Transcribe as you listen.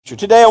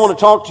Today I want to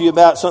talk to you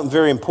about something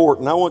very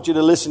important. I want you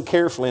to listen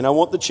carefully, and I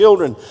want the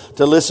children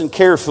to listen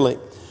carefully,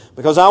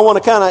 because I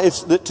want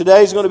to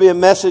today's going to be a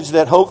message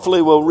that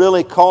hopefully will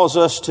really cause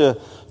us to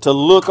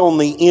look on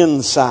the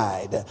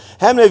inside.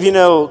 How many of you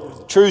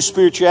know true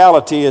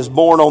spirituality is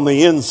born on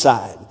the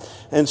inside?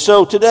 And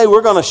so today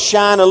we're going to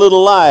shine a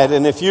little light.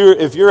 And if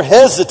you're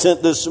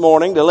hesitant this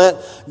morning to let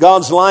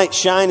God's light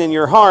shine in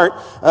your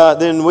heart,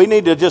 then we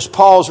need to just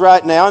pause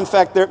right now. In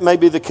fact, that may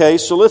be the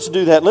case. So let's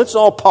do that. Let's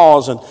all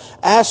pause and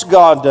ask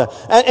God to,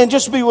 and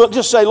just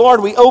say, Lord,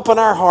 we open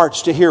our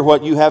hearts to hear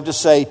what you have to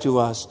say to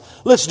us.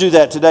 Let's do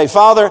that today.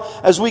 Father,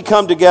 as we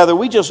come together,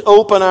 we just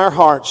open our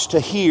hearts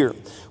to hear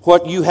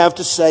what you have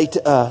to say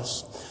to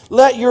us.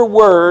 Let your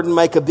word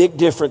make a big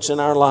difference in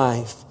our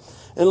life.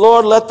 And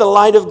Lord, let the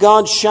light of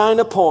God shine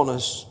upon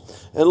us.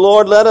 And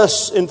Lord, let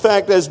us, in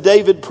fact, as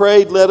David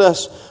prayed, let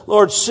us,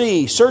 Lord,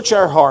 search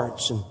our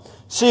hearts and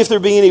see if there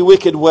be any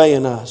wicked way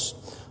in us.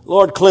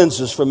 Lord, cleanse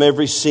us from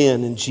every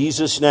sin in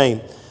Jesus'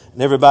 name.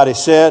 And everybody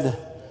said,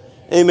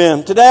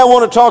 amen. Today I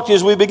want to talk to you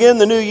as we begin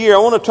the new year. I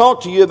want to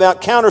talk to you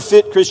about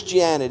counterfeit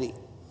Christianity.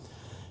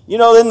 You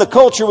know, in the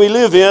culture we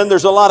live in,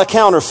 there's a lot of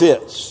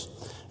counterfeits.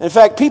 In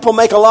fact, people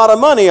make a lot of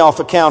money off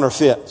of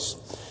counterfeits.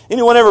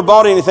 Anyone ever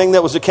bought anything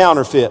that was a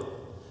counterfeit?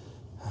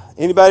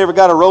 Anybody ever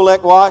got a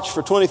Rolex watch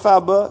for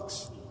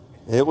 $25?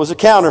 It was a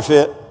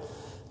counterfeit.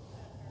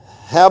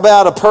 How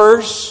about a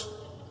purse?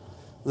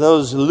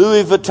 Those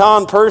Louis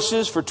Vuitton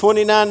purses for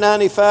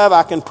 $29.95,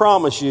 I can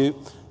promise you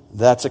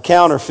that's a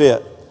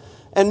counterfeit.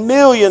 And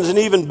millions and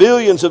even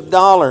billions of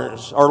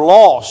dollars are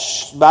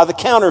lost by the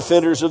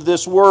counterfeiters of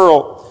this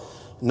world.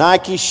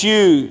 Nike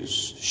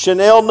shoes,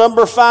 Chanel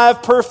No.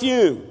 5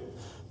 perfume.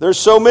 There's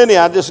so many.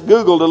 I just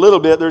Googled a little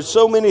bit. There's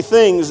so many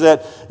things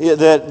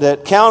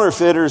that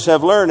counterfeiters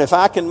have learned. If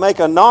I can make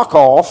a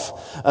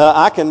knockoff,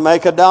 I can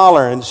make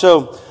 $1. And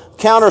so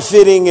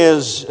counterfeiting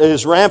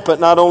is rampant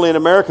not only in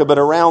America but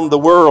around the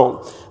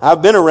world.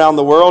 I've been around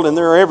the world and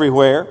they're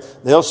everywhere.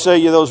 They'll sell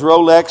you those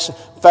Rolex.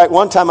 In fact,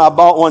 one time I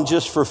bought one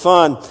just for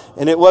fun,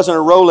 and it wasn't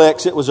a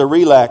Rolex, it was a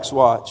Relax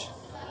watch.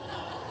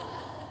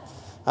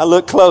 I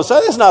looked close. Oh,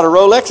 it's not a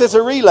Rolex, it's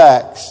a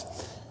Relax.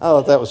 I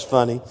thought that was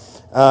funny.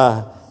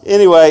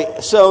 Anyway,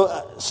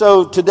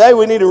 so today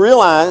we need to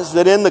realize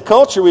that in the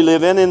culture we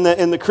live in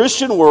the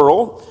Christian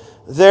world,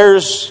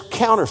 there's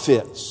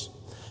counterfeits.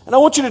 And I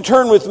want you to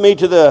turn with me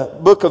to the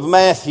book of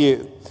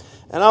Matthew.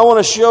 And I want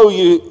to show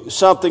you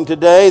something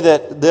today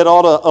that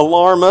ought to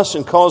alarm us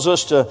and cause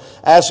us to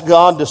ask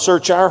God to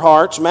search our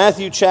hearts.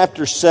 Matthew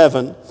chapter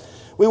 7.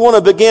 We want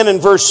to begin in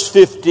verse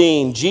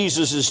 15.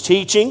 Jesus is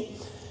teaching,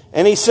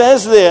 and he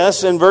says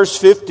this in verse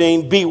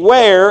 15,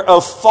 "Beware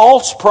of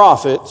false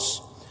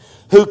prophets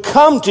who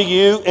come to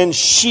you in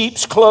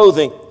sheep's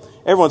clothing."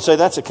 Everyone say,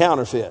 that's a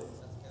counterfeit.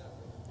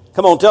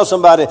 Come on, tell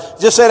somebody.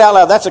 Just say it out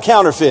loud. That's a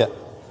counterfeit.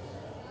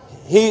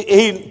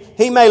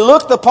 He may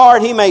look the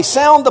part. He may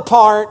sound the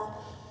part.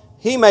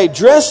 He may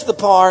dress the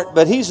part,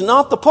 but he's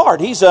not the part.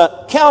 He's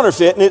a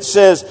counterfeit. And it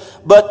says,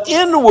 but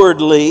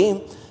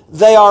inwardly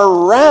they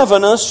are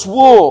ravenous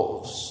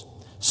wolves.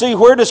 See,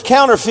 where does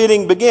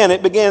counterfeiting begin?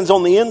 It begins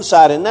on the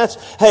inside. And that's,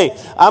 hey,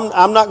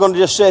 I'm not going to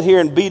just sit here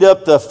and beat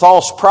up the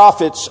false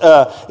prophets,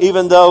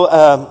 even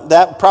though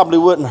that probably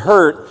wouldn't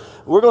hurt.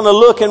 We're going to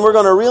look and we're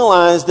going to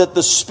realize that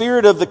the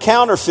spirit of the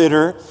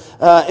counterfeiter,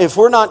 if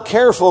we're not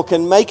careful,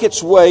 can make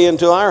its way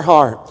into our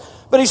heart.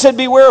 But he said,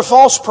 beware of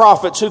false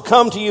prophets who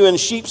come to you in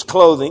sheep's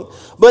clothing,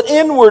 but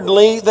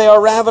inwardly they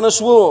are ravenous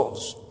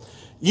wolves.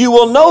 You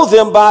will know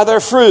them by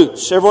their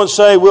fruits. Everyone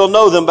say, we'll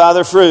know them by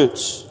their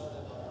fruits.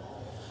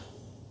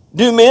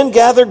 Do men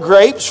gather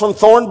grapes from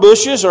thorn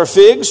bushes or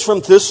figs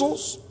from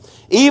thistles?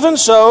 Even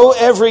so,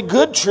 every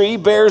good tree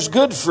bears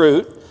good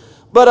fruit,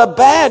 but a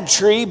bad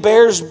tree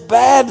bears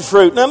bad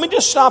fruit. Now, let me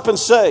just stop and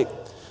say,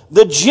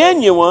 the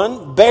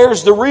genuine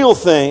bears the real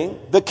thing.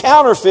 The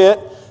counterfeit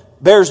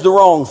bears the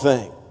wrong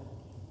thing.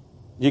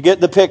 You get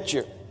the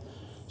picture?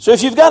 So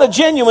if you've got a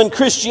genuine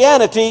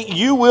Christianity,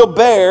 you will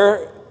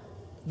bear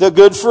the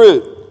good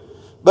fruit.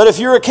 But if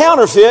you're a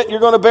counterfeit,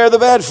 you're going to bear the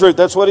bad fruit.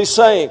 That's what he's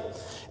saying.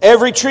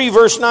 Every tree,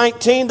 verse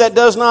 19, that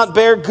does not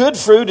bear good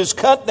fruit is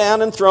cut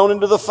down and thrown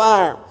into the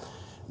fire.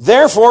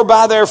 Therefore,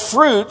 by their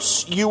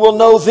fruits you will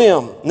know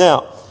them.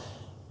 Now,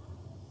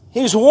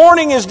 he's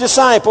warning his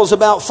disciples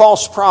about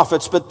false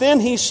prophets, but then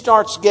he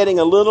starts getting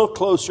a little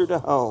closer to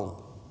home.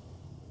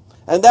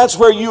 And that's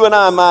where you and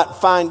I might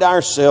find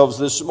ourselves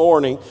this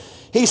morning.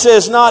 He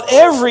says, not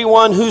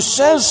everyone who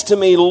says to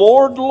me,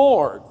 Lord,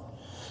 Lord,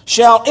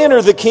 shall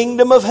enter the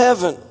kingdom of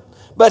heaven,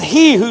 but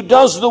he who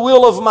does the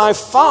will of my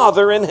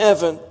Father in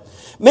heaven.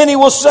 Many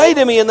will say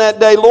to me in that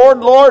day, Lord,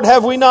 Lord,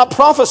 have we not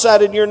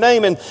prophesied in your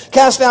name and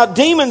cast out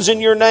demons in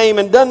your name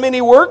and done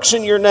many works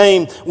in your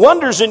name,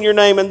 wonders in your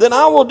name? And then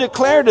I will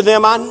declare to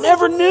them, I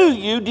never knew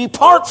you.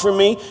 Depart from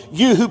me,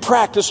 you who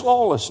practice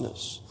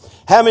lawlessness.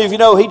 How many of you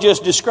know he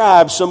just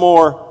described some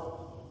more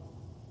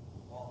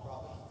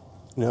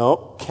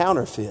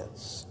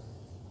counterfeits?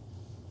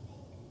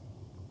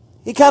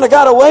 He kind of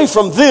got away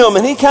from them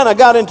and he kind of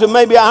got into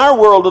maybe our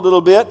world a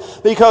little bit,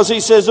 because he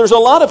says there's a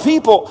lot of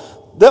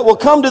people will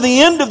come to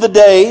the end of the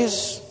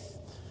days,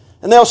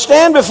 and they'll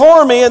stand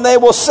before me and they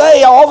will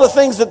say all the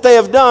things that they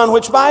have done,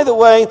 which, by the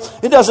way,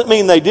 it doesn't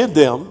mean they did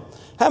them.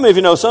 How many of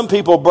you know some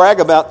people brag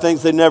about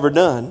things they've never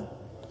done?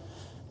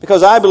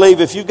 Because I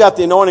believe if you've got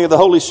the anointing of the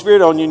Holy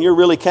Spirit on you and you're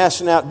really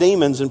casting out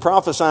demons and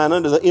prophesying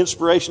under the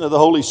inspiration of the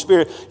Holy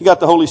Spirit, you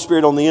got the Holy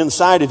Spirit on the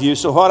inside of you.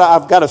 So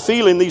I've got a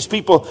feeling these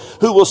people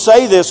who will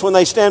say this when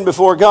they stand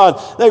before God,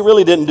 they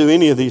really didn't do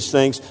any of these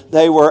things.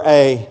 They were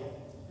a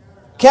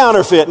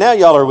counterfeit. Now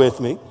y'all are with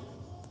me.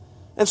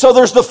 And so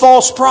there's the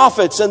false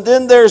prophets, and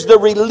then there's the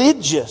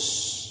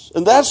religious.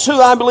 And that's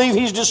who I believe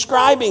he's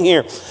describing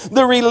here.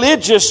 The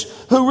religious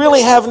who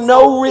really have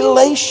no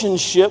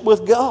relationship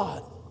with God.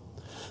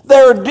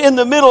 They're in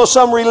the middle of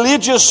some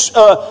religious,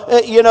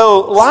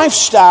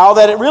 lifestyle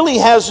that it really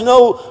has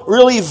no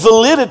really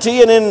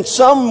validity, and in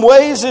some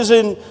ways is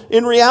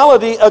in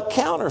reality a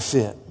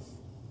counterfeit.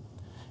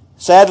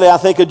 Sadly, I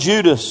think of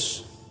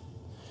Judas.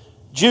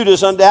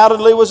 Judas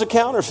undoubtedly was a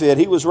counterfeit.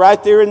 He was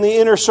right there in the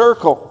inner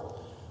circle.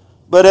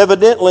 But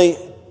evidently,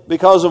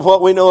 because of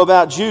what we know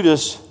about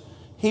Judas,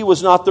 he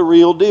was not the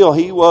real deal.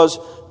 He was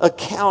a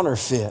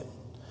counterfeit.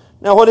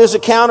 Now, what is a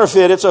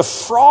counterfeit? It's a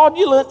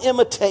fraudulent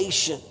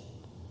imitation.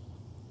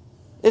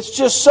 It's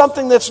just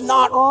something that's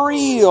not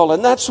real.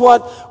 And that's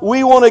what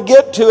we want to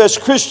get to as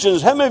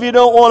Christians. How many of you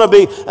don't want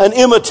to be an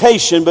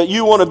imitation, but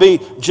you want to be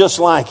just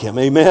like him?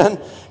 Amen?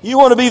 You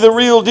want to be the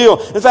real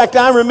deal. In fact,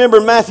 I remember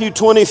Matthew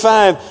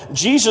 25.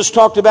 Jesus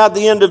talked about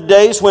the end of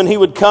days when he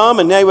would come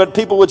and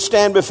people would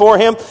stand before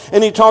him.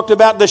 And he talked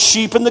about the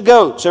sheep and the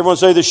goats. Everyone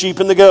say the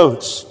sheep and the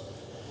goats.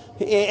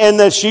 And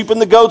the sheep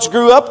and the goats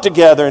grew up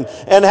together.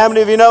 And how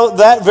many of you know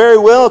that very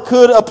well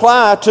could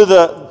apply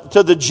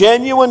to the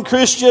genuine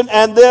Christian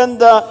and then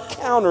the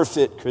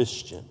counterfeit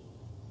Christian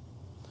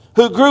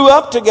who grew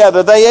up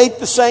together. They ate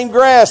the same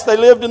grass. They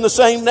lived in the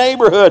same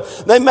neighborhood.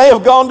 They may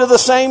have gone to the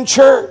same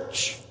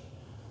church,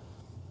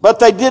 but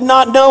they did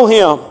not know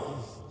him.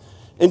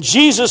 And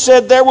Jesus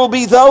said there will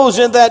be those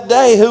in that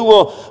day who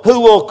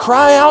will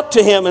cry out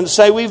to him and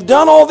say, we've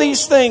done all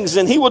these things.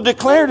 And he will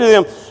declare to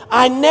them,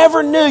 I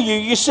never knew you.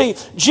 You see,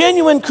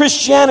 genuine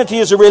Christianity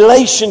is a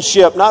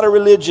relationship, not a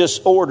religious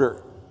order.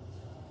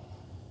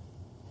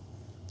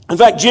 In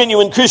fact,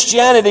 genuine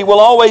Christianity will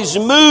always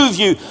move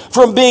you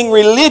from being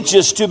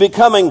religious to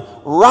becoming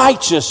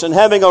righteous and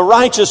having a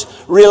righteous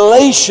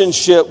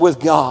relationship with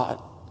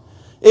God.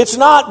 It's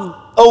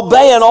not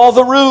obeying all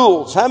the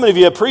rules. How many of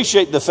you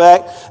appreciate the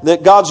fact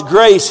that God's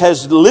grace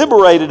has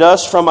liberated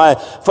us from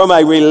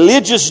a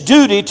religious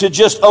duty to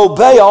just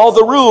obey all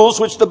the rules,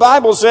 which the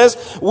Bible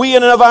says we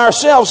in and of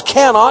ourselves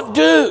cannot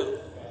do?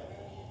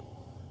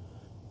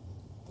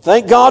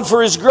 Thank God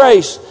for his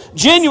grace.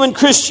 Genuine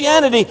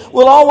Christianity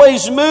will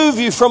always move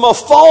you from a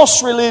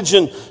false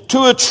religion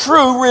to a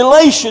true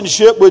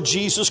relationship with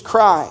Jesus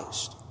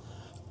Christ.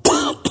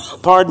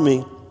 Pardon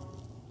me.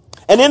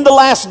 And in the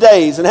last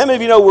days, and how many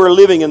of you know we're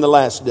living in the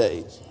last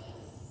days?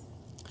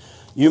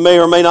 You may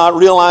or may not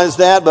realize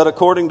that, but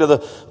according to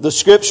the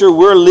Scripture,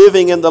 we're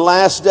living in the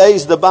last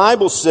days. The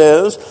Bible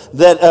says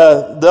that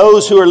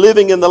those who are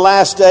living in the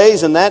last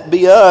days, and that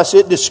be us,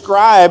 it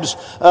describes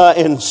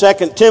in 2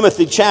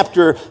 Timothy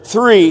chapter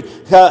 3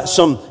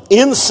 some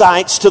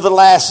insights to the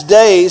last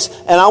days,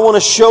 and I want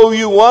to show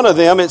you one of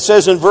them. It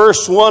says in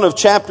verse 1 of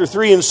chapter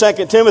 3 in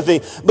 2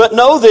 Timothy, but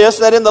know this,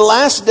 that in the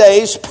last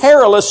days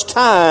perilous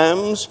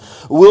times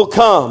will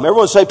come.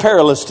 Everyone say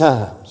perilous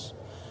times.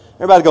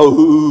 Everybody go,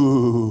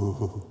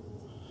 ooh.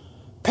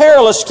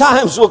 Perilous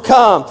times will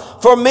come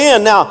for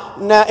men. Now,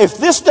 if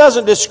this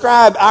doesn't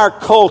describe our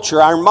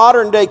culture, our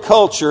modern day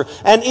culture,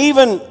 and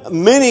even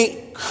many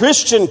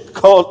Christian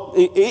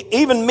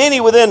even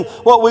many within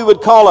what we would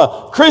call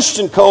a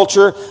Christian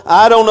culture,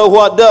 I don't know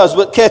what does,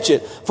 but catch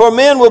it. For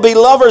men will be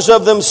lovers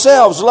of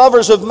themselves,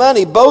 lovers of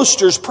money,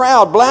 boasters,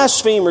 proud,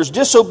 blasphemers,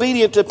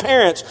 disobedient to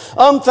parents,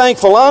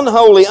 unthankful,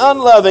 unholy,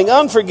 unloving,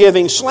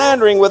 unforgiving,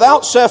 slandering,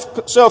 without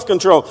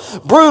self-control,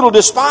 brutal,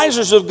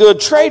 despisers of good,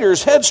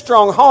 traitors,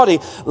 headstrong, haughty,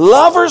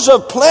 lovers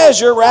of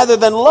pleasure rather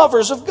than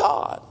lovers of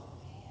God.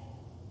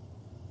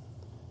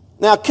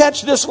 Now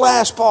catch this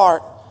last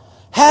part.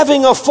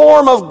 Having a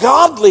form of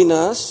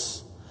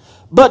godliness,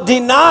 but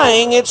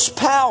denying its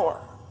power.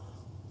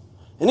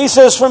 And he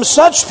says, from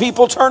such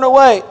people turn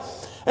away.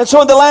 And so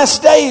in the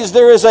last days,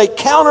 there is a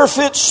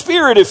counterfeit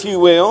spirit, if you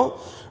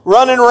will,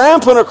 running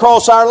rampant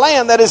across our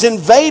land that is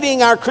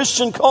invading our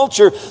Christian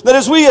culture, that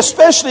as we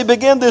especially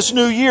begin this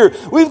new year,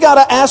 we've got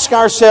to ask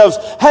ourselves,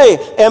 hey,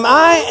 am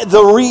I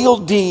the real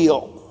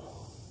deal?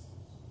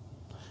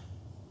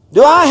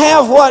 Do I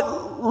have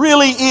what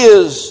really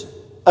is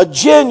a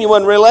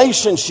genuine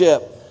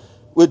relationship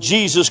with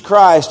Jesus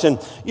Christ? And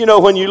you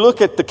know, when you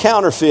look at the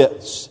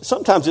counterfeits,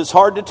 sometimes it's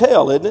hard to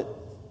tell, isn't it?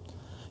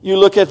 You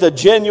look at the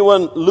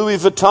genuine Louis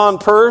Vuitton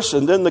purse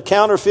and then the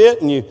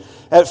counterfeit, and you,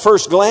 at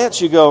first glance,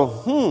 you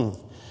go,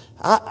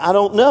 I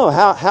don't know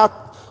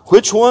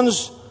which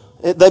ones,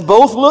 they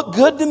both look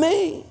good to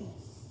me.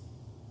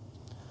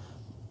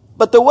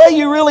 But the way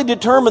you really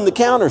determine the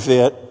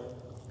counterfeit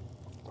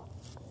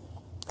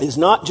is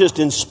not just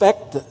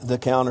inspect the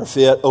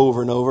counterfeit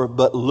over and over,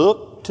 but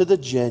look to the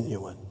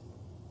genuine.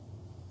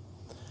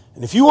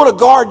 And if you want to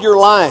guard your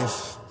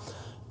life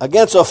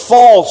against a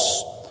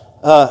false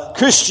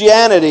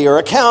Christianity or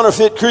a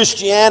counterfeit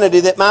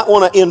Christianity that might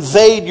want to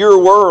invade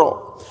your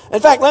world. In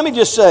fact, let me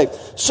just say,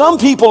 some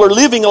people are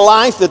living a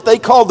life that they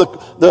call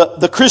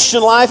the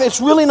Christian life. It's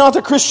really not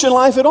the Christian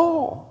life at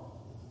all.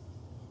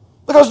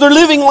 Because they're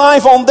living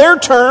life on their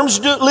terms,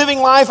 living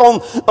life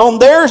on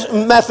their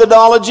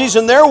methodologies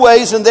and their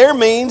ways and their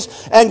means,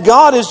 and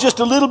God is just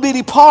a little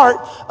bitty part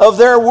of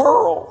their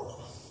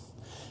world.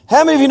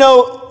 How many of you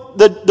know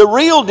the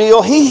real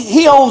deal,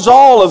 He owns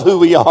all of who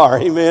we are,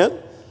 amen?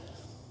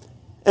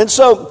 And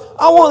so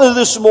I wanted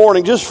this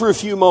morning, just for a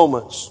few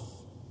moments,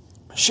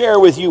 share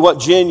with you what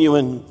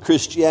genuine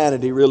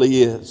Christianity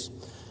really is.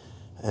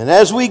 And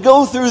as we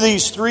go through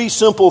these three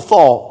simple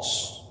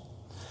thoughts,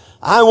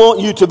 I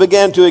want you to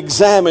begin to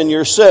examine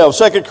yourselves.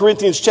 2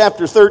 Corinthians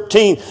chapter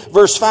 13,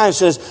 verse 5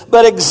 says,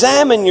 "But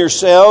examine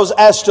yourselves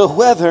as to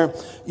whether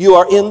you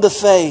are in the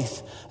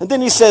faith." And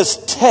then he says,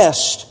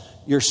 "Test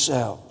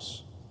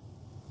yourselves."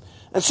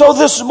 And so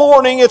this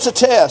morning, it's a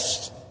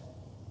test.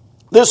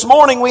 This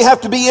morning, we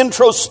have to be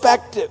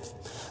introspective.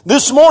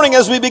 This morning,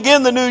 as we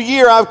begin the new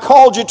year, I've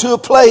called you to a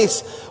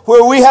place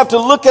where we have to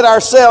look at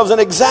ourselves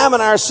and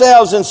examine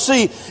ourselves and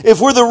see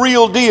if we're the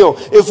real deal,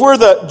 if we're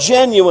the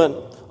genuine,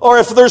 or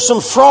if there's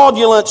some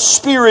fraudulent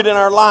spirit in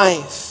our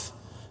life.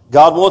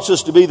 God wants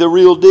us to be the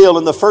real deal.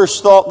 And the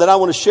first thought that I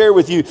want to share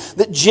with you,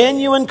 that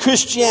genuine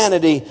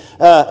Christianity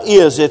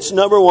it's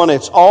number one,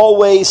 it's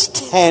always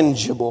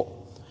tangible.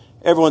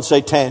 Everyone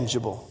say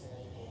tangible.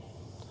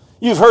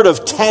 You've heard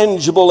of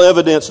tangible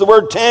evidence. The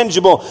word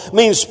tangible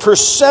means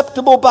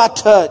perceptible by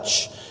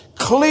touch,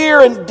 clear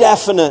and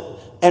definite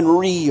and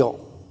real.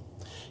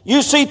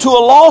 You see, to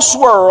a lost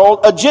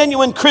world, a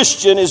genuine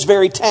Christian is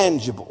very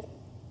tangible.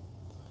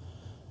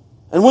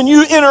 And when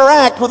you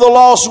interact with a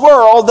lost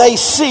world, they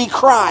see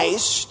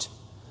Christ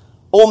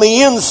on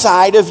the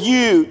inside of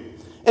you.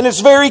 And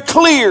it's very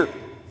clear.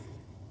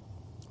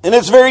 And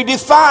it's very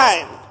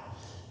defined.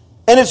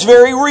 And it's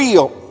very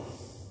real.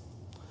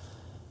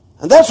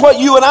 And that's what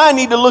you and I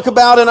need to look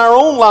about in our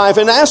own life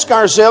and ask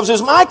ourselves,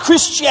 is my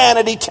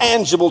Christianity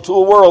tangible to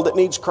a world that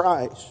needs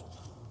Christ?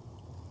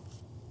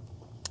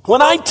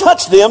 When I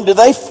touch them, do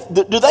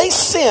they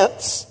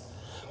sense,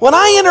 when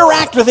I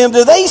interact with them,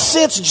 do they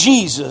sense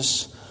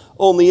Jesus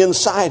on the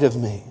inside of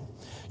me?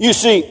 You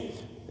see,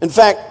 in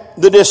fact,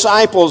 the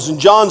disciples, and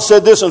John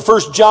said this in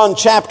 1 John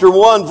chapter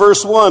 1,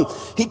 verse 1.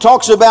 He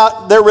talks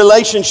about their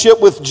relationship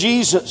with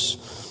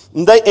Jesus.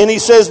 And he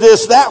says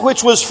this, "That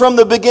which was from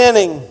the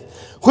beginning,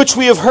 which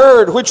we have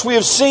heard, which we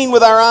have seen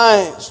with our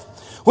eyes,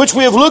 which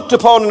we have looked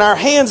upon, and our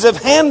hands have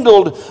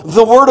handled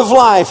the word of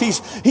life."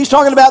 He's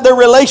talking about their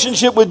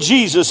relationship with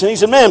Jesus. And he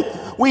said, man,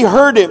 we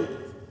heard Him.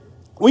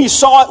 We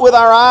saw it with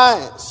our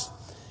eyes.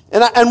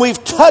 And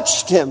we've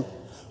touched Him.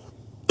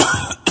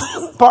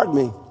 Pardon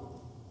me.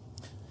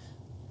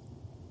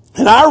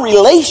 And our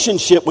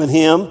relationship with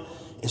Him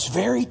is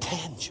very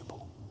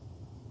tangible.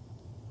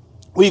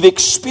 We've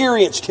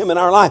experienced Him in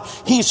our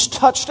life. He's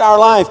touched our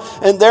life.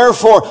 And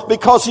therefore,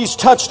 because He's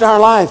touched our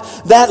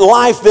life, that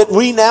life that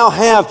we now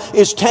have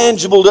is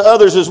tangible to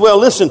others as well.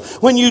 Listen,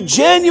 when you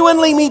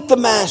genuinely meet the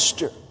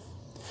Master,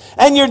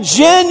 and you're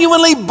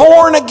genuinely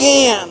born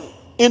again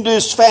into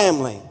His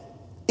family,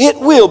 it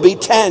will be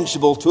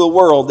tangible to a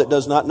world that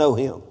does not know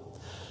Him.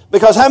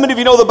 Because how many of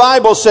you know the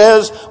Bible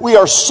says we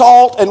are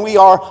salt and we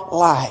are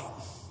light?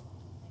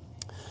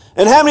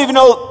 And how many of you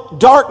know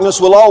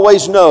darkness will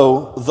always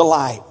know the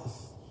light?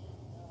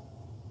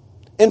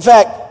 In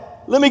fact,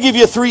 let me give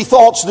you three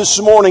thoughts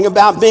this morning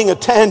about being a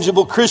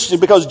tangible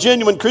Christian, because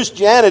genuine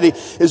Christianity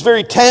is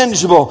very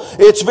tangible.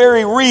 It's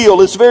very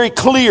real. It's very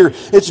clear.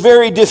 It's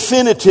very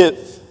definitive.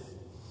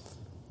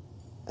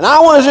 And I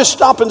want to just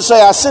stop and say,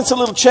 I sense a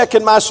little check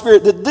in my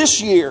spirit that this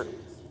year,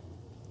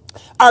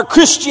 our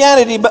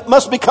Christianity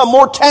must become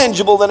more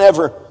tangible than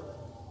ever.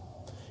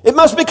 It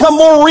must become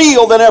more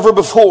real than ever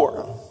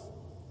before.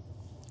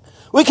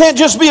 We can't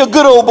just be a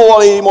good old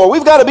boy anymore.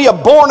 We've got to be a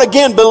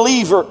born-again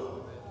believer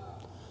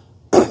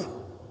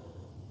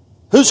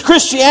whose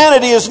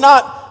Christianity is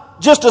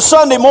not just a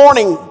Sunday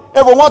morning,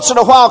 every once in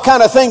a while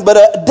kind of thing, but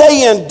a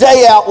day in,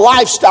 day out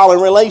lifestyle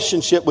and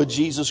relationship with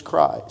Jesus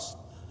Christ.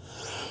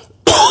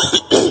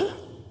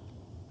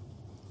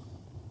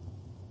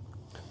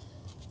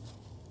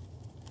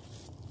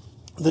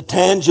 The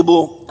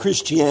tangible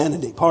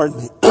Christianity, pardon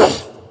me,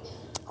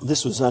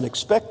 this was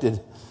unexpected.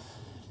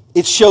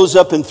 It shows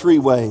up in three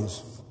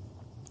ways.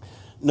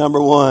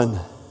 Number one,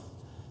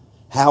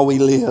 how we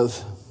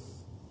live.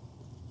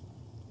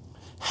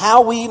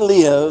 How we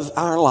live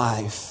our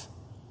life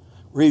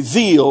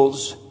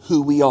reveals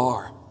who we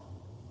are.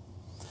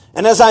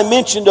 And as I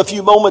mentioned a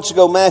few moments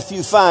ago,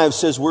 Matthew 5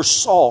 says we're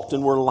salt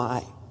and we're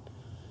light.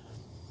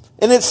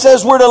 And it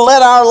says we're to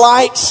let our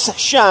light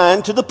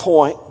shine to the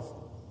point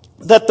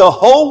that the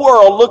whole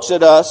world looks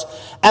at us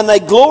and they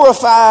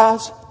glorify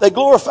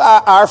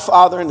our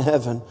Father in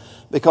heaven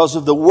because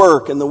of the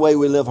work and the way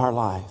we live our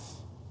life.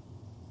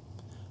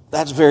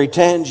 That's very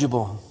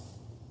tangible.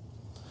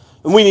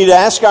 And we need to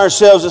ask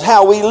ourselves, is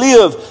how we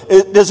live,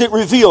 does it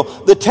reveal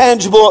the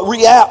tangible,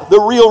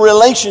 the real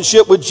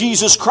relationship with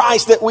Jesus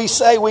Christ that we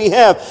say we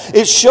have?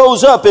 It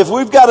shows up. If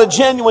we've got a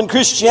genuine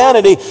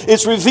Christianity,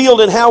 it's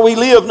revealed in how we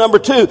live. Number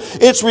two,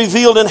 it's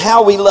revealed in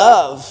how we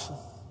love.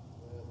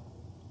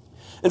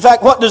 In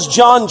fact, what does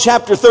John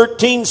chapter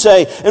 13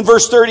 say in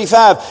verse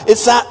 35? It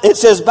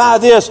says, by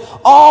this,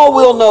 all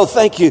will know,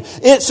 thank you.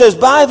 It says,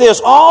 by this,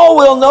 all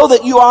will know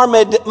that you are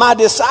my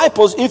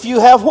disciples if you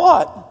have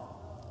what?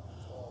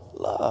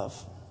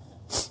 Love.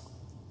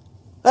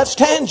 That's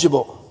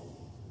tangible.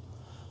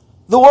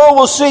 The world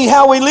will see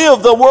how we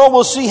live. The world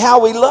will see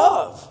how we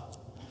love.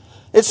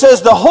 It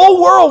says the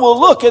whole world will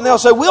look and they'll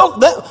say,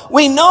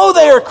 we know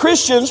they are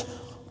Christians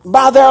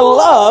by their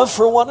love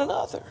for one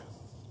another.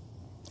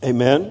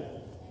 Amen.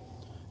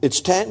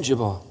 It's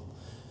tangible.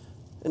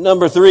 And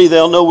number three,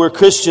 they'll know we're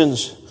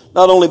Christians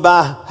not only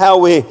by how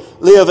we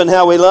live and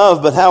how we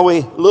love, but how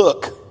we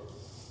look.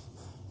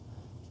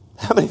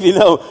 How many of you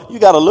know you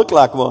got to look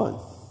like one?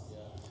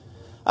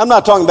 I'm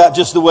not talking about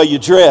just the way you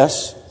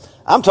dress.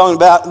 I'm talking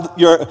about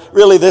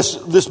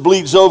this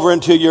bleeds over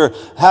into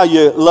how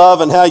you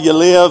love and how you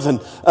live.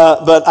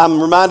 But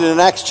I'm reminded in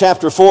Acts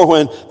chapter 4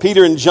 when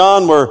Peter and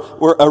John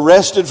were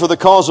arrested for the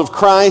cause of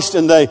Christ,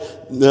 and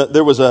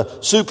there was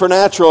a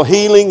supernatural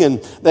healing,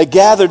 and they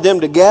gathered them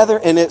together,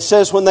 and it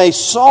says when they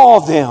saw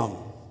them,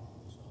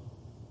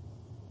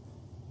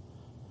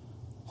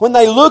 when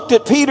they looked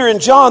at Peter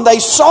and John, they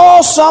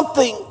saw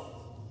something.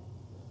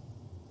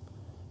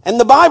 And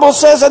the Bible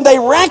says, and they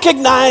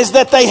recognized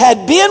that they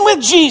had been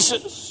with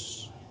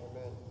Jesus.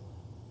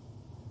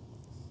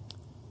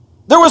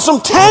 There was some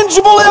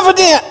tangible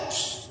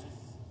evidence.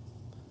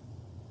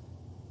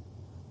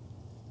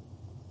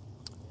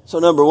 So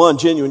number one,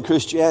 genuine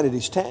Christianity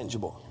is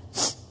tangible.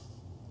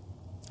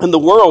 And the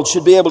world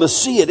should be able to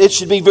see it. It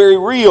should be very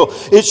real.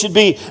 It should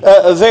be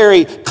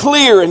very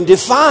clear and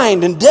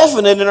defined and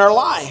definite in our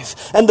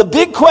life. And the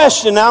big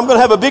question, now I'm going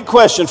to have a big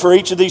question for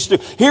each of these two.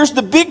 Here's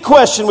the big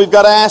question we've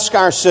got to ask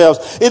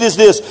ourselves. It is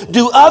this: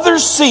 do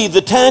others see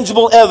the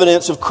tangible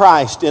evidence of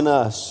Christ in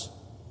us?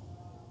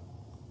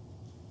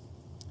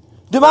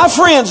 Do my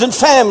friends and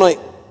family?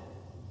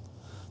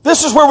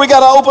 This is where we got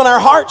to open our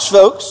hearts,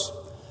 folks.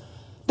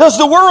 Does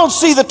the world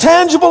see the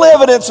tangible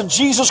evidence of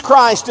Jesus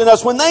Christ in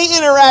us when they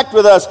interact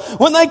with us,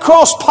 when they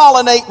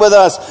cross-pollinate with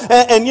us?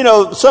 And you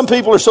know, some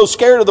people are so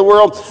scared of the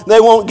world, they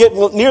won't get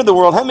near the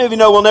world. How many of you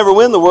know we'll never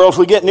win the world if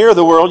we get near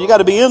the world? You got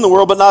to be in the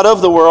world, but not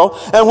of the world.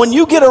 And when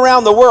you get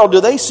around the world, do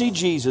they see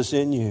Jesus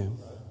in you?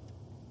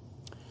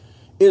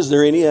 Is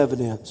there any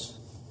evidence?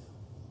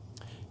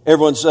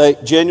 Everyone say,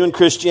 genuine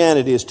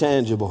Christianity is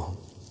tangible.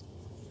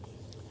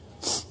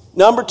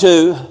 Number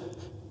two,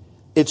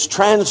 it's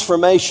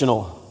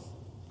transformational.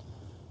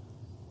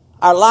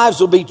 Our lives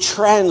will be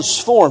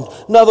transformed.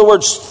 In other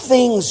words,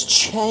 things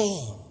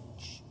change.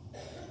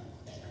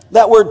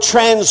 That word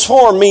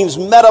transform means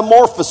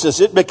metamorphosis.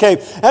 It became,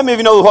 how many of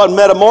you know what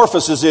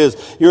metamorphosis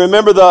is? You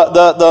remember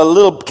the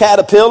little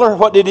caterpillar?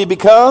 What did he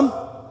become?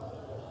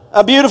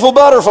 A beautiful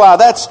butterfly.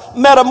 That's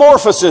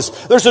metamorphosis.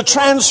 There's a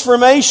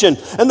transformation.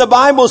 And the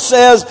Bible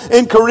says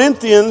in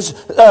Corinthians,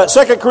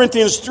 2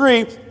 Corinthians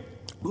 3,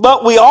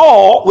 but we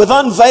all, with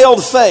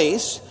unveiled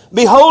face,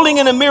 beholding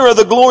in a mirror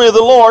the glory of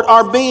the Lord,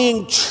 are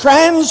being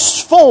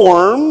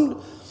transformed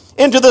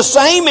into the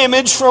same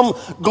image from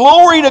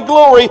glory to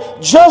glory,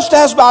 just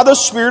as by the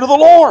Spirit of the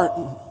Lord.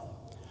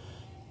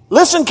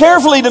 Listen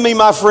carefully to me,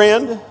 my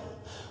friend.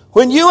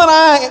 When you and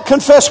I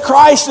confess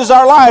Christ as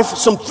our life,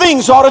 some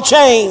things ought to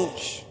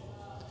change.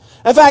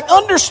 In fact,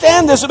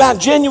 understand this about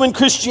genuine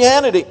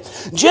Christianity.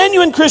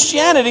 Genuine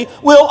Christianity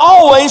will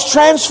always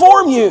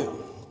transform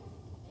you.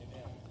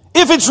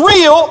 If it's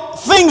real,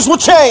 things will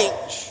change.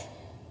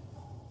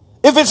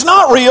 If it's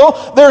not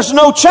real, there's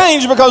no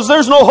change because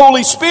there's no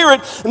Holy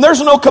Spirit and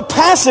there's no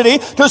capacity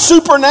to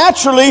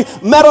supernaturally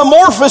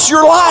metamorphose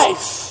your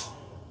life.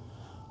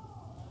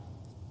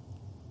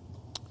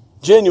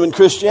 Genuine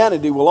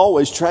Christianity will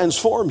always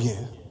transform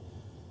you.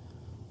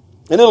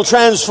 And it'll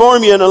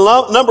transform you in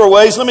a number of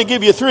ways. Let me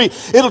give you three.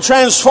 It'll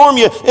transform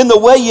you in the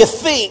way you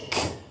think.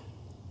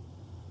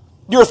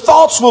 Your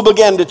thoughts will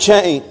begin to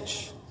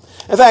change.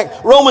 In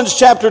fact, Romans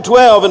chapter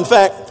 12,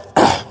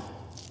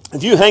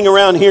 if you hang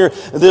around here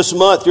this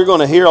month, you're going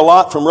to hear a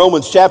lot from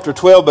Romans chapter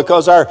 12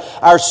 because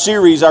our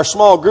series, our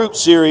small group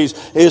series,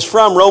 is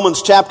from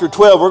Romans chapter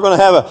 12. We're going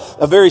to have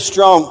a very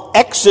strong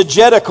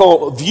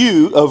exegetical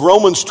view of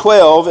Romans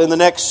 12 in the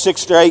next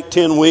 6 to 8,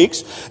 10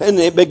 weeks. And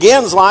it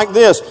begins like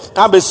this.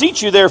 I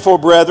beseech you, therefore,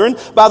 brethren,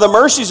 by the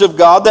mercies of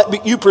God,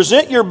 that you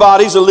present your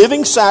bodies a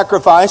living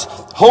sacrifice,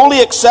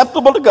 wholly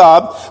acceptable to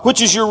God, which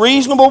is your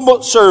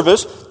reasonable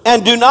service,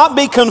 and do not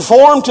be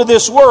conformed to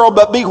this world,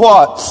 but be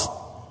what?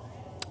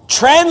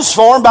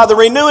 Transformed by the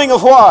renewing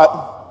of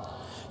what?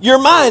 Your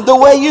mind, the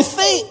way you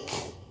think.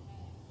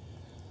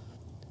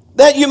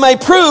 That you may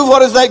prove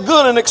what is that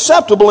good and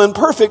acceptable and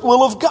perfect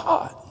will of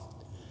God.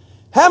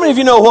 How many of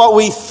you know what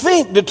we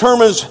think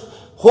determines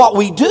what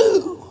we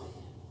do?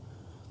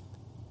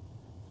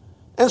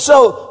 And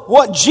so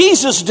what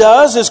Jesus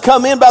does is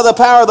come in by the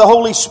power of the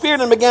Holy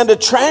Spirit and begin to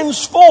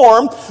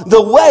transform the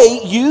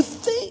way you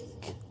think.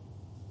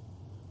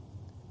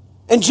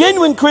 And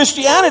genuine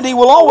Christianity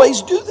will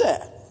always do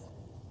that.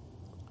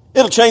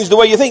 It'll change the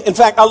way you think. In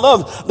fact, I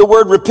love the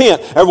word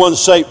repent. Everyone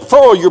say,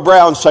 furrow your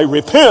brow and say,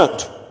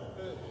 repent.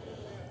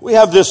 We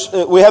have this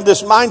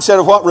mindset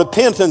of what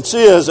repentance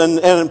is,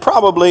 and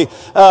probably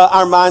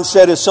our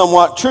mindset is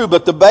somewhat true,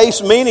 but the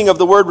base meaning of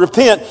the word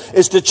repent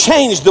is to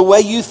change the way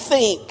you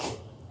think.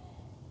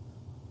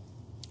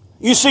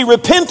 You see,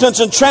 repentance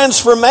and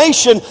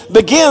transformation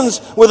begins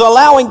with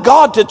allowing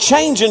God to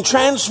change and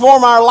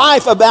transform our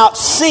life about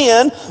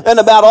sin and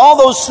about all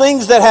those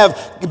things that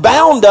have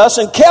bound us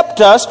and kept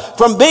us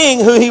from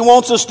being who He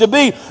wants us to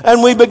be.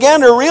 And we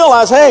began to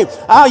realize, hey,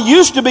 I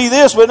used to be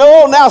this, but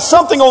now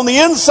something on the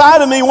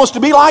inside of me wants to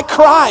be like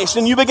Christ.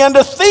 And you begin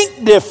to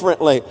think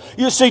differently.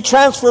 You see,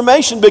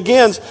 transformation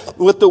begins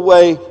with the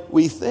way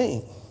we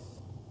think.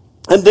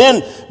 And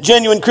then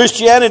genuine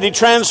Christianity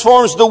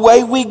transforms the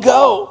way we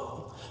go.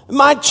 It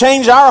might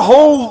change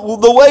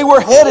the way we're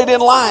headed in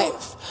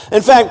life.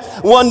 In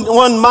fact, one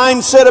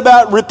mindset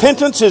about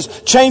repentance is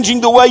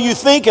changing the way you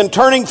think and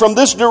turning from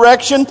this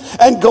direction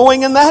and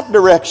going in that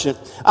direction.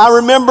 I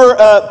remember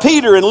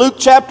Peter in Luke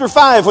chapter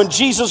 5 when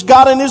Jesus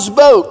got in his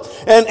boat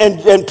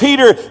and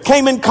Peter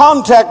came in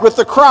contact with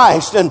the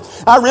Christ. And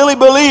I really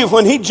believe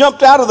when he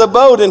jumped out of the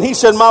boat and he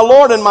said, my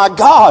Lord and my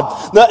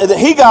God, that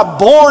he got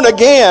born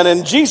again.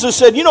 And Jesus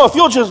said,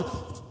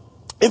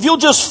 if you'll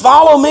just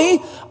follow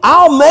me,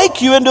 I'll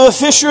make you into a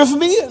fisher of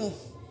men.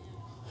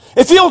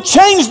 If you'll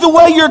change the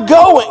way you're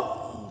going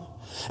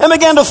and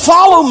begin to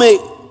follow me,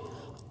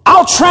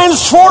 I'll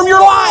transform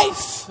your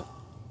life.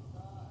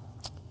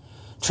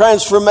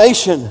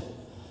 Transformation.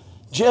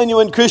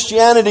 Genuine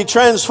Christianity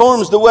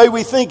transforms the way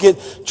we think.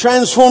 It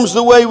transforms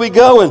the way we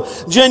go.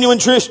 And genuine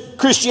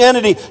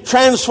Christianity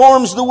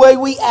transforms the way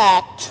we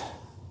act.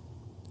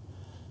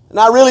 And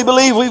I really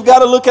believe we've got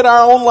to look at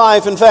our own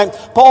life. In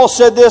fact, Paul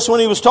said this when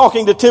he was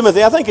talking to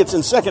Timothy. I think it's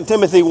in 2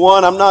 Timothy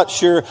 1. I'm not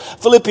sure.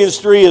 Philippians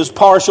 3 is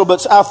partial,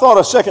 but I thought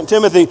of 2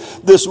 Timothy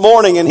this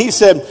morning, and he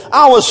said,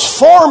 I was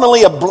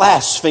formerly a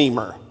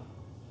blasphemer.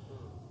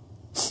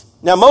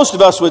 Now, most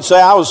of us would say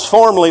I was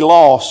formerly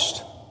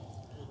lost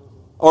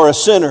or a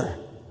sinner.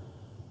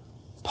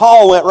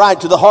 Paul went right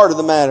to the heart of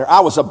the matter.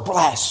 I was a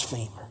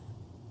blasphemer.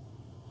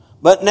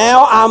 But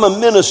now I'm a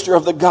minister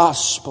of the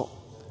gospel.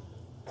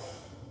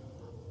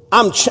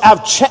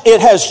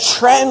 It has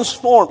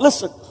transformed,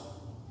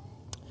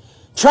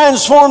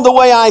 transformed the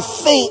way I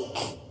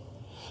think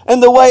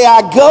and the way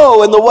I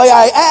go and the way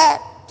I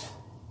act.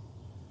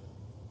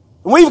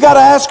 We've got to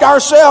ask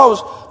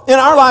ourselves in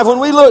our life when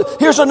we look,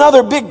 here's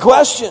another big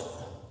question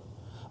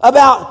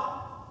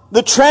about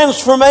the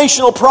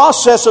transformational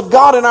process of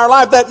God in our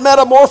life, that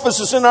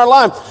metamorphosis in our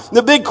life.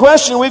 The big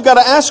question we've got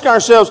to ask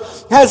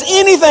ourselves, has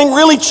anything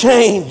really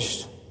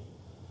changed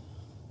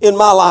in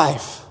my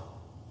life?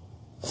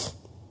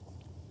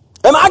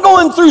 Am I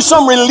going through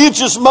some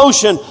religious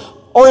motion,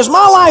 or is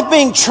my life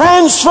being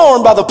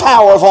transformed by the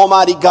power of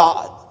Almighty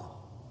God?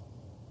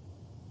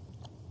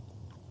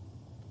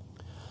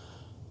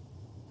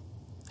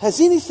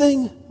 Has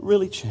anything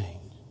really changed?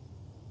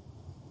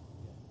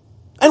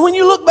 And when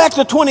you look back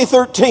to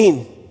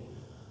 2013,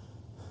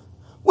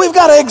 we've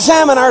got to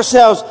examine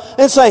ourselves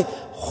and say,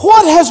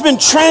 what has been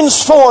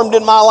transformed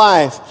in my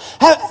life?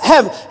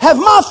 Have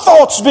my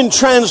thoughts been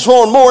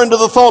transformed more into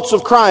the thoughts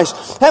of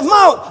Christ? Have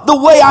the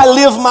way I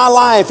live my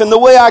life and the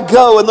way I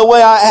go and the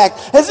way I act,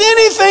 has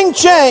anything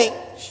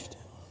changed?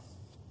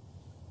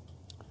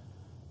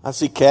 I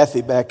see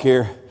Kathy back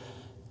here.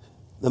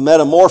 The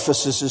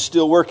metamorphosis is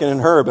still working in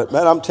her, but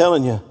man, I'm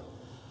telling you,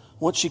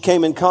 once she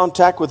came in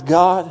contact with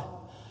God,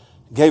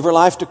 gave her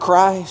life to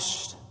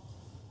Christ,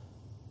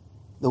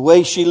 the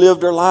way she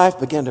lived her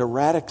life began to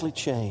radically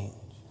change.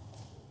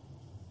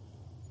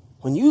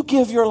 When you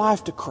give your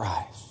life to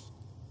Christ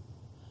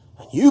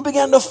and you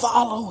begin to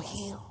follow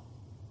Him,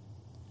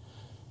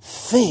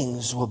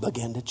 things will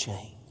begin to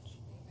change.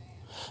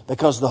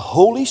 Because the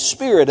Holy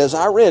Spirit, as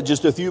I read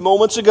just a few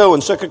moments ago in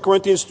 2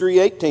 Corinthians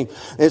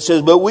 3:18, it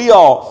says, but we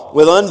all,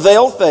 with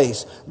unveiled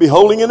face,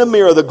 beholding in a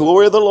mirror the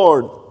glory of the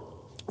Lord,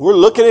 we're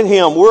looking at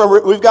Him.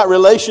 We've got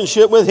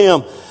relationship with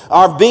Him,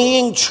 are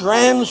being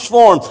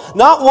transformed.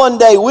 Not one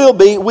day will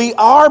be, we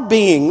are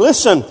being.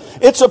 Listen,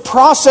 it's a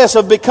process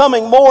of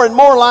becoming more and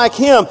more like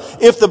Him.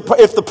 If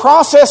the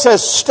process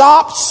has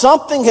stopped,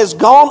 something has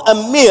gone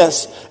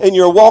amiss in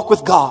your walk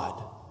with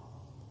God.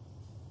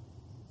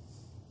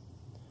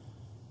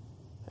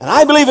 And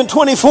I believe in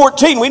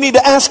 2014 we need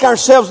to ask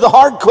ourselves the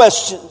hard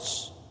questions.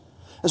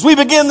 As we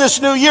begin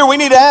this new year, we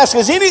need to ask,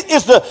 have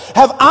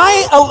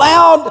I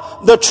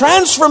allowed the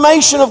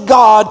transformation of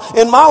God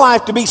in my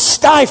life to be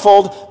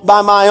stifled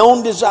by my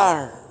own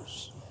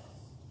desires?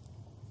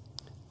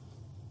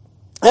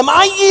 Am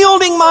I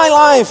yielding my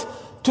life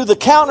to the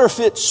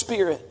counterfeit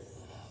spirit,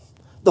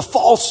 the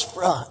false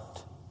front?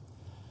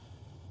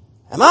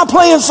 Am I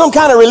playing some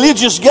kind of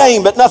religious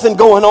game, but nothing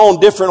going on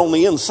different on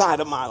the inside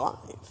of my life?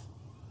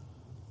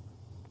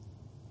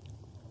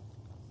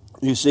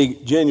 You see,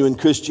 genuine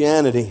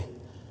Christianity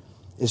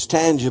is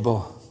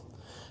tangible.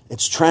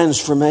 It's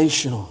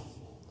transformational.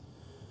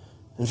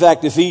 In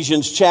fact,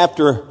 Ephesians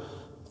chapter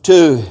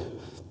 2,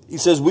 he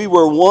says, we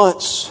were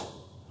once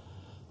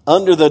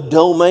under the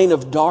domain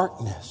of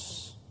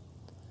darkness.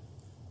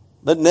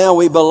 But now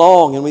we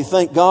belong, and we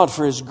thank God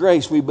for His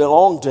grace. We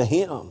belong to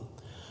Him.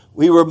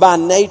 We were by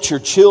nature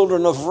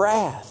children of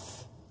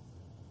wrath.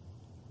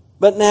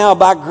 But now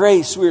by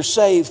grace we're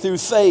saved through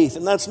faith.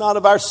 And that's not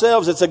of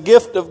ourselves. It's a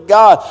gift of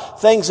God.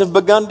 Things have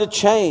begun to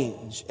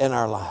change in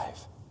our life.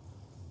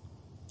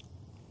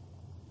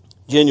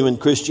 Genuine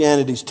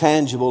Christianity is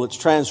tangible. It's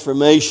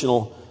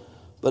transformational.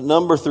 But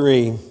number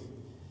 3,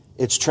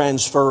 it's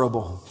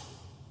transferable.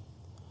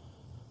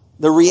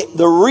 The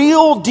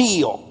real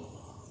deal.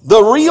 The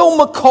real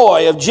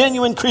McCoy of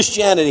genuine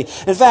Christianity.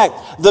 In fact,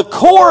 the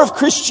core of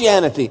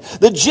Christianity,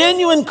 the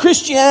genuine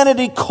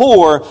Christianity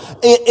core,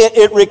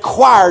 it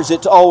requires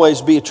it to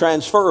always be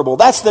transferable.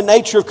 That's the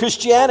nature of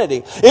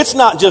Christianity. It's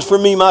not just for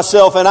me,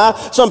 myself, and I.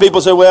 Some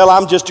people say, well,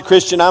 I'm just a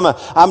Christian.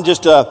 I'm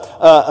just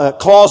a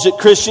closet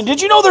Christian.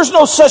 Did you know there's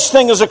no such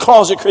thing as a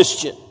closet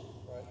Christian?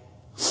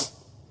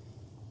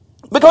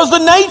 Because the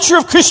nature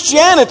of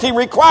Christianity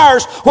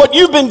requires what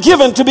you've been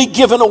given to be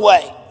given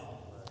away.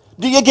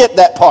 Do you get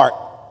that part?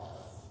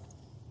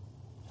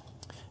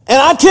 And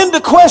I tend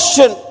to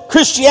question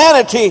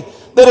Christianity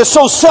that is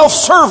so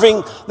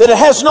self-serving that it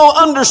has no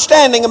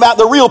understanding about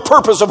the real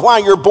purpose of why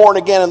you're born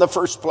again in the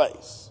first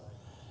place.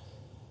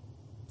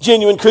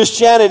 Genuine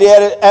Christianity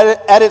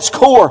at its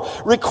core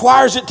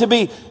requires it to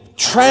be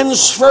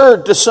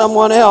transferred to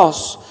someone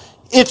else.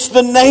 It's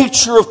the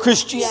nature of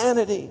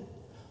Christianity.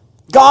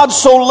 God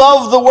so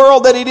loved the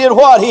world that He did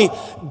what? He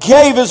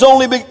gave His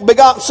only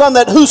begotten Son,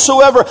 that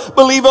whosoever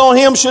believe on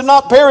Him should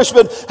not perish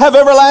but have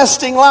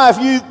everlasting life.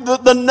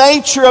 The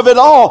nature of it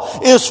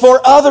all is for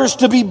others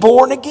to be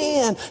born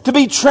again, to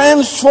be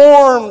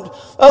transformed,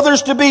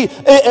 others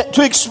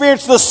to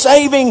experience the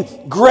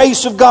saving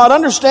grace of God.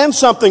 Understand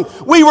something.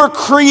 We were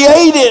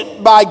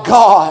created by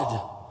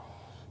God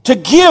to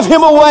give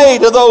Him away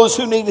to those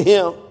who need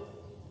Him.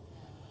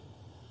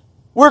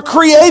 We're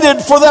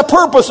created for that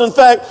purpose. In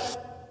fact,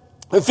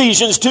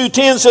 Ephesians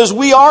 2:10 says,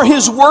 we are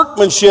His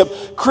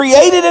workmanship,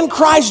 created in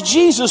Christ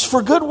Jesus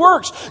for good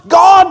works.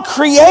 God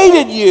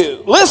created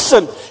you.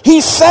 Listen,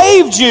 He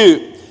saved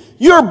you.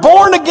 You're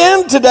born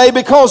again today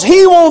because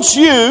He wants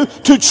you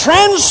to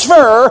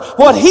transfer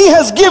what He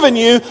has given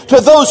you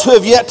to those who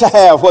have yet to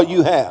have what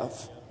you have.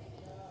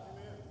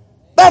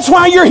 That's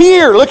why you're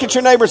here. Look at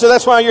your neighbor and say,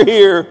 that's why you're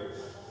here.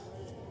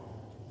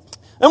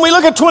 And we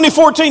look at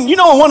 2014. You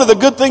know one of the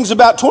good things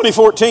about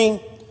 2014?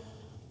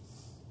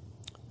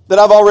 That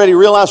I've already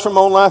realized from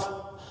my own life,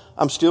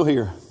 I'm still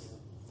here.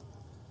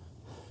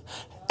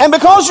 And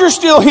because you're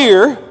still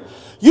here,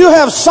 you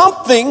have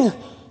something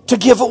to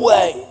give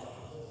away.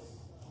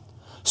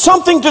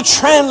 Something to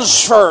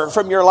transfer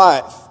from your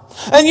life.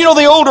 And you know,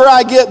 the older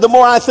I get, the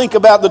more I think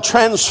about the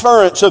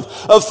transference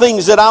of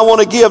things that I want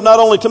to give, not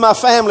only to my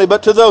family,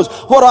 but to those.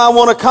 What do I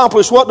want to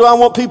accomplish? What do I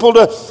want people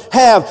to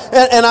have?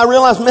 And I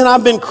realize, man,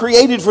 I've been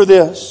created for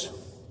this.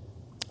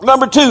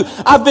 Number 2,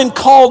 I've been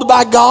called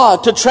by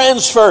God to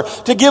transfer,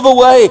 to give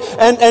away,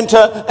 and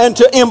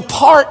to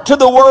impart to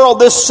the world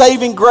this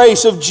saving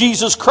grace of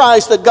Jesus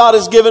Christ that God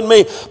has given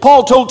me.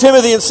 Paul told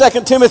Timothy in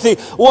 2 Timothy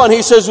 1,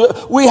 he says,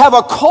 we have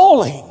a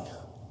calling.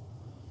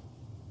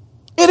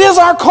 It is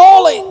our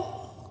calling.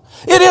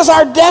 It is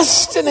our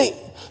destiny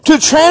to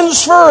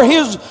transfer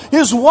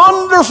His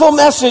wonderful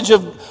message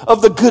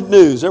of the good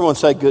news. Everyone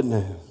say good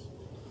news.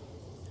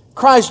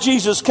 Christ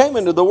Jesus came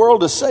into the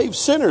world to save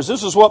sinners.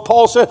 This is what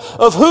Paul said,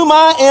 of whom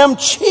I am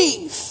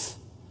chief.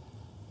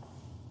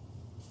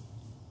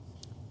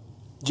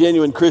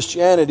 Genuine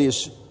Christianity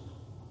is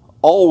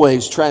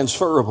always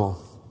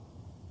transferable.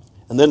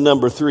 And then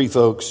number 3,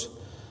 folks,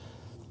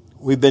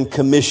 we've been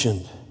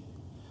commissioned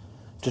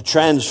to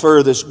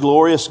transfer this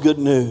glorious good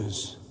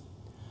news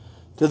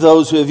to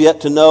those who have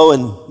yet to know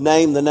and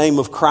name the name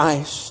of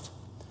Christ.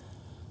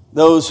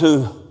 Those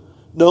who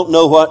don't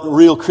know what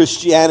real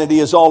Christianity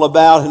is all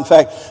about. In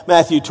fact,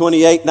 Matthew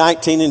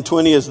 28:19 and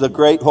 20 is the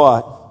great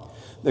what?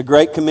 The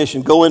Great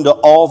Commission. Go into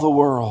all the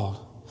world.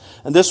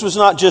 And this was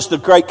not just the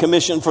Great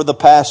Commission for the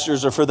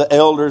pastors or for the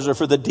elders or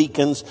for the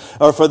deacons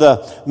or for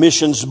the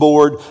missions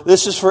board.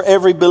 This is for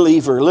every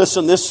believer.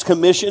 Listen, this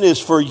commission is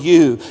for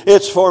you.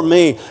 It's for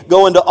me.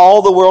 Go into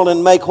all the world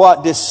and make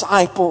what?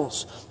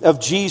 Disciples of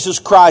Jesus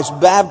Christ,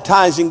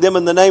 baptizing them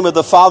in the name of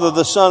the Father,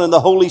 the Son, and the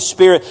Holy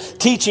Spirit,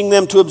 teaching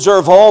them to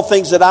observe all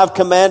things that I've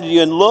commanded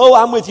you. And lo,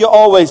 I'm with you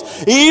always,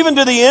 even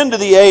to the end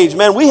of the age.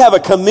 Man, we have a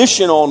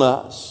commission on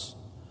us.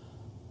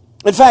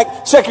 In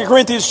fact, 2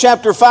 Corinthians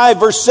chapter 5,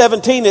 verse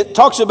 17, it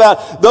talks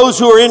about those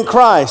who are in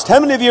Christ. How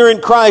many of you are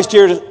in Christ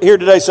here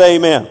today? Say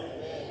amen.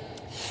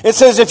 It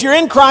says, if you're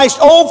in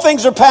Christ, old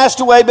things are passed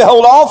away.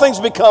 Behold, all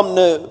things become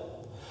new.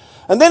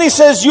 And then he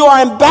says, you are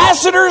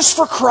ambassadors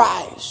for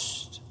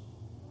Christ.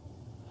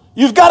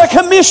 You've got a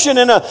commission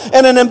and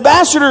an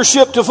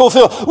ambassadorship to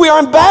fulfill. We are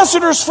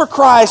ambassadors for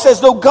Christ, as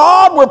though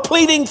God were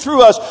pleading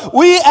through us.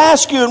 We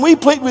ask you and we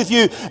plead with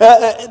you.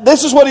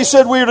 This is what He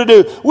said we are to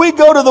do. We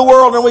go to the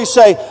world and we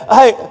say,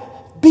 hey,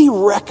 be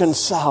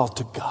reconciled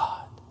to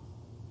God.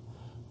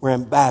 We're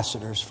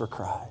ambassadors for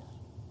Christ.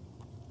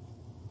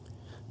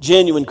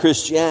 Genuine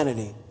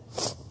Christianity,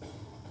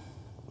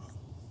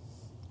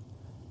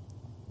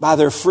 by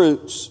their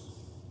fruits,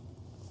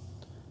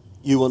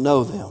 you will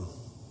know them.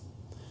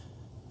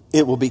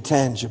 It will be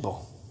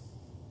tangible.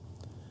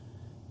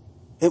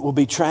 It will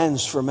be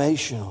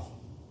transformational.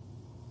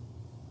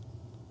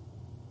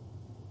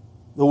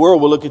 The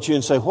world will look at you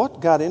and say, what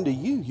got into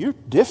you? You're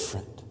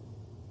different.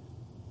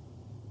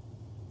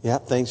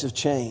 Yep, things have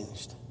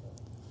changed.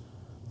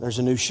 There's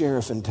a new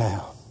sheriff in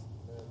town.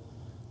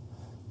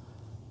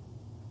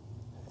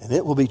 And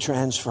it will be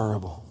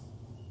transferable.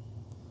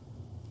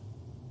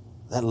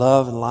 That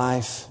love and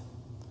life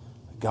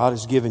that God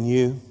has given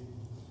you,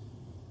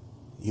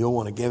 you'll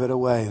want to give it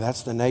away.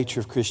 That's the nature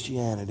of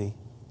Christianity.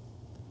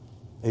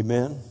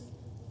 Amen?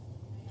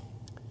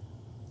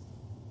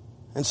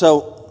 And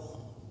so,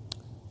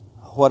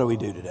 what do we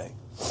do today?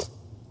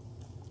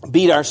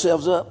 Beat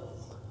ourselves up?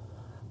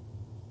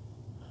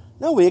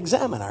 No, we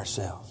examine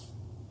ourselves.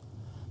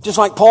 Just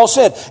like Paul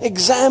said,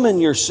 examine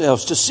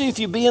yourselves to see if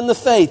you be in the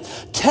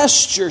faith.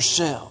 Test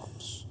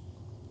yourselves.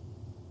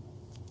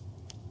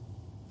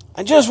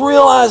 And just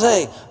realize,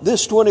 hey,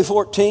 this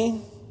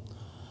 2014,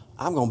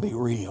 I'm going to be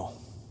real.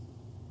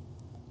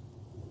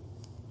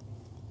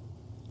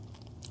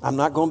 I'm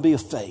not going to be a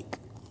fake.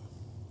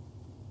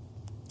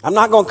 I'm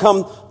not going to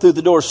come through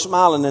the door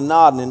smiling and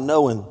nodding and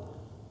knowing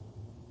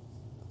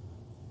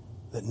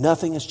that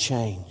nothing has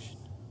changed.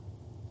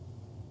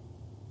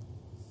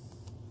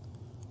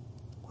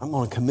 I'm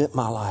going to commit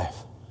my life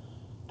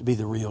to be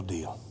the real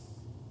deal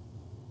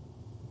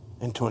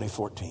in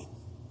 2014.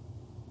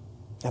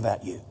 How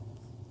about you?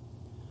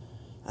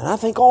 And I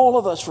think all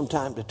of us from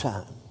time to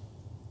time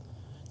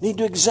need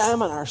to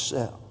examine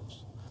ourselves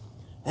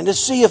and to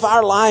see if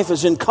our life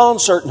is in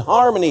concert and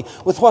harmony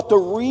with what the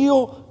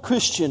real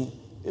Christian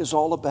is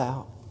all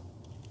about.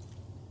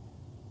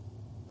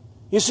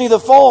 You see, the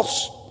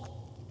false,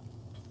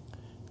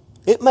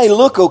 it may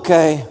look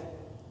okay,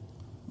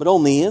 but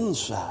on the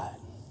inside,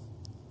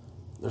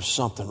 there's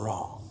something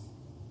wrong.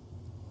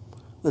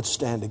 Let's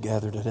stand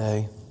together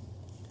today.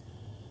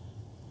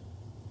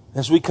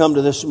 As we come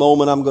to this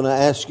moment, I'm going to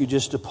ask you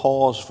just to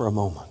pause for a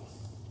moment.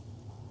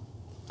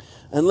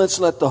 And let's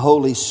let the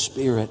Holy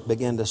Spirit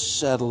begin to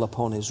settle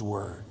upon His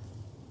Word.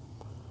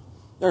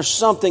 There's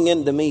something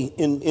in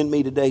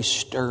me today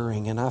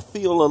stirring, and I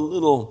feel a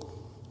little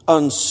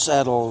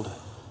unsettled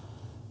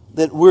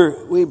that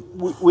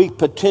we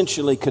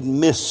potentially could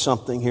miss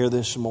something here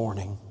this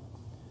morning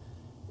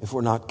if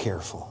we're not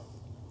careful.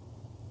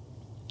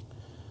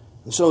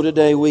 And so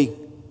today we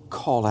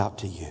call out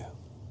to you.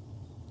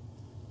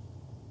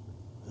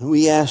 And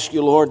we ask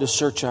you, Lord, to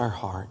search our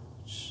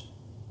hearts.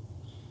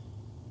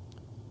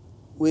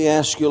 We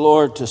ask you,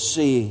 Lord, to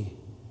see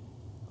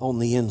on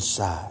the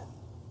inside.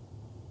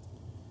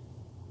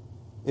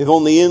 If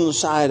on the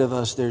inside of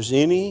us there's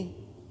any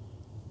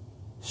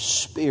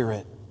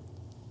spirit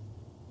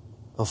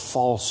of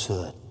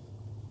falsehood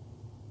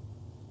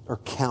or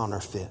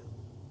counterfeit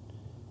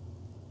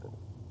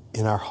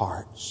in our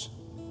hearts,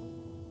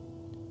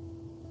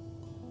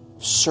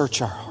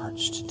 search our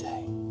hearts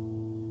today.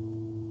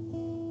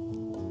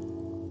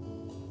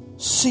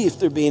 See if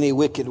there be any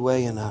wicked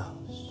way in us.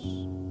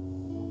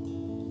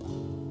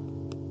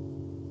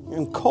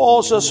 And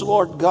cause us,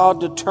 Lord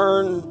God, to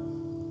turn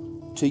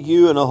to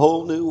you in a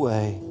whole new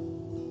way.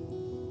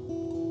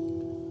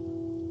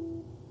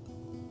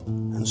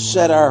 And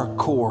set our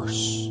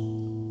course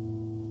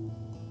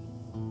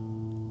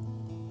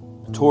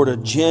toward a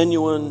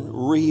genuine,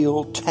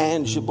 real,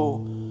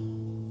 tangible,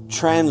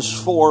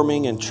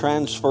 transforming and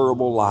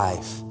transferable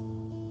life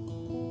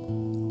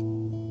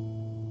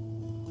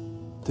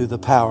through the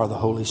power of the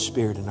Holy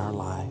Spirit in our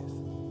life.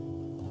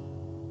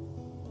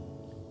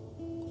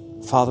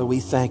 Father, we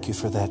thank you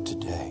for that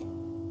today.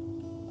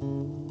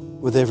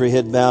 With every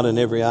head bowed and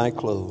every eye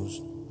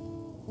closed,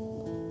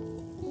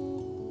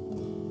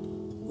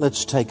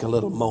 let's take a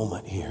little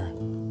moment here.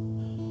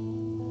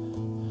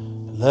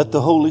 Let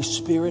the Holy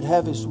Spirit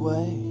have His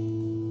way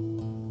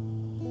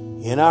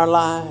in our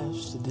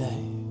lives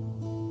today.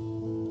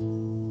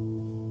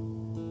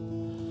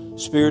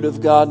 Spirit of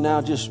God,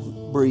 now just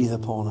breathe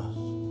upon us.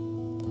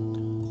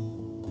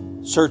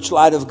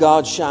 Searchlight of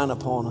God, shine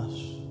upon us.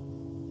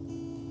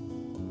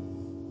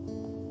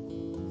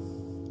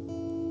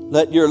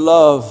 Let your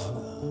love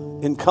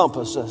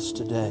encompass us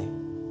today.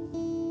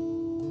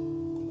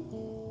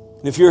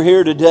 And if you're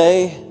here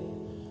today,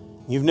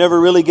 you've never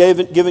really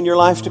given your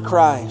life to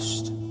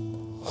Christ,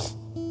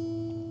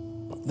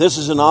 this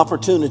is an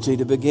opportunity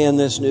to begin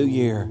this new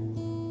year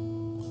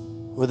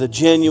with a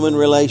genuine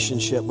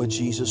relationship with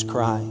Jesus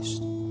Christ.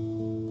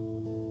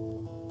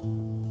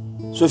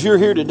 So if you're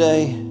here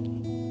today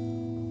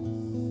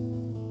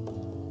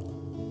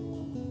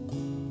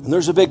And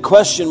there's a big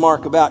question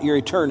mark about your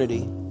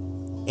eternity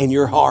in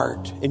your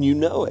heart, and you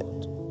know it.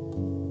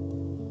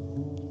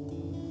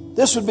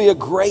 This would be a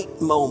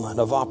great moment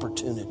of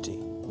opportunity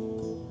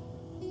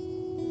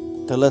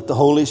to let the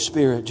Holy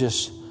Spirit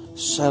just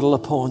settle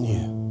upon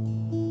you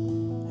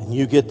and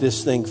you get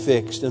this thing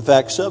fixed. In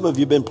fact, some of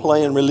you have been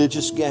playing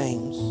religious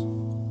games.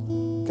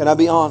 Can I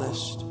be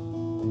honest?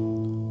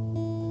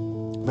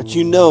 But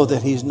you know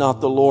that He's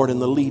not the Lord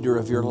and the leader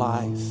of your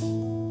life.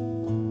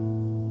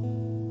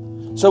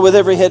 So with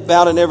every head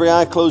bowed and every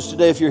eye closed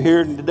today, if you're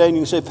here today and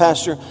you can say,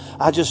 Pastor,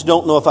 I just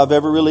don't know if I've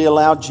ever really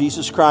allowed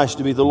Jesus Christ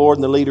to be the Lord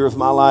and the leader of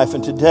my life.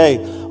 And today,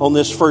 on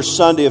this first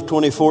Sunday of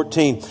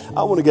 2014,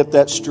 I want to get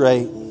that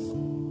straight.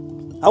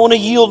 I want to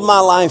yield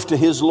my life to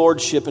His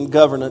lordship and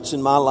governance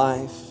in my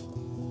life.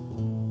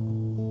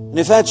 And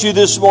if that's you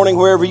this morning,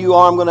 wherever you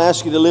are, I'm going to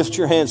ask you to lift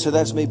your hand. Say,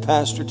 that's me,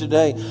 Pastor.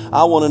 Today,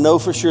 I want to know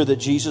for sure that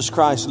Jesus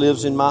Christ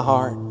lives in my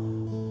heart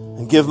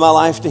and give my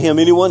life to Him.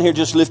 Anyone here,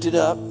 just lift it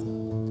up.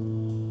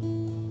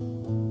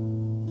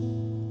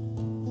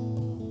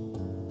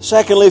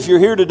 Secondly, if you're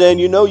here today and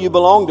you know you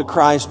belong to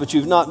Christ, but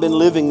you've not been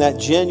living that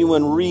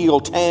genuine, real,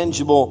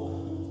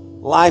 tangible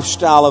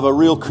lifestyle of a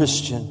real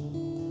Christian,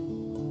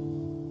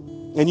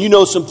 and you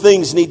know some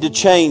things need to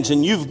change,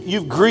 and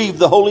you've grieved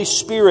the Holy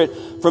Spirit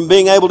from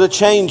being able to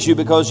change you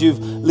because you've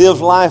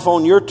lived life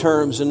on your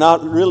terms and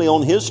not really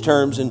on His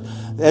terms. And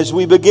as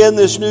we begin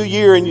this new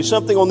year and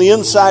something on the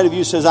inside of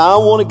you says, I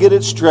want to get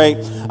it straight.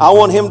 I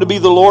want Him to be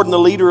the Lord and the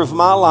leader of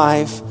my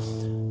life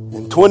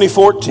in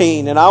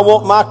 2014. And I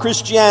want my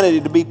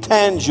Christianity to be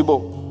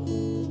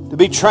tangible, to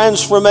be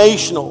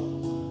transformational,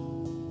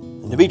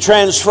 and to be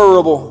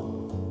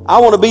transferable. I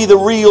want to be the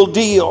real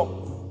deal.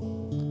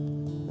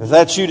 If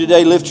that's you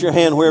today, lift your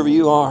hand wherever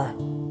you are.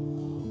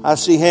 I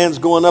see hands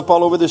going up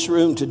all over this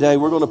room today.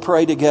 We're going to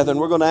pray together and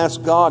we're going to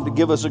ask God to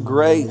give us a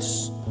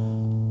grace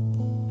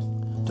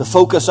to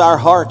focus our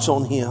hearts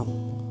on Him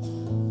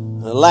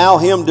and allow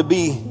Him to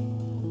be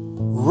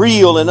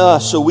real in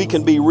us so we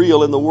can be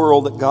real in the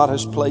world that God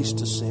has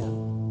placed us in.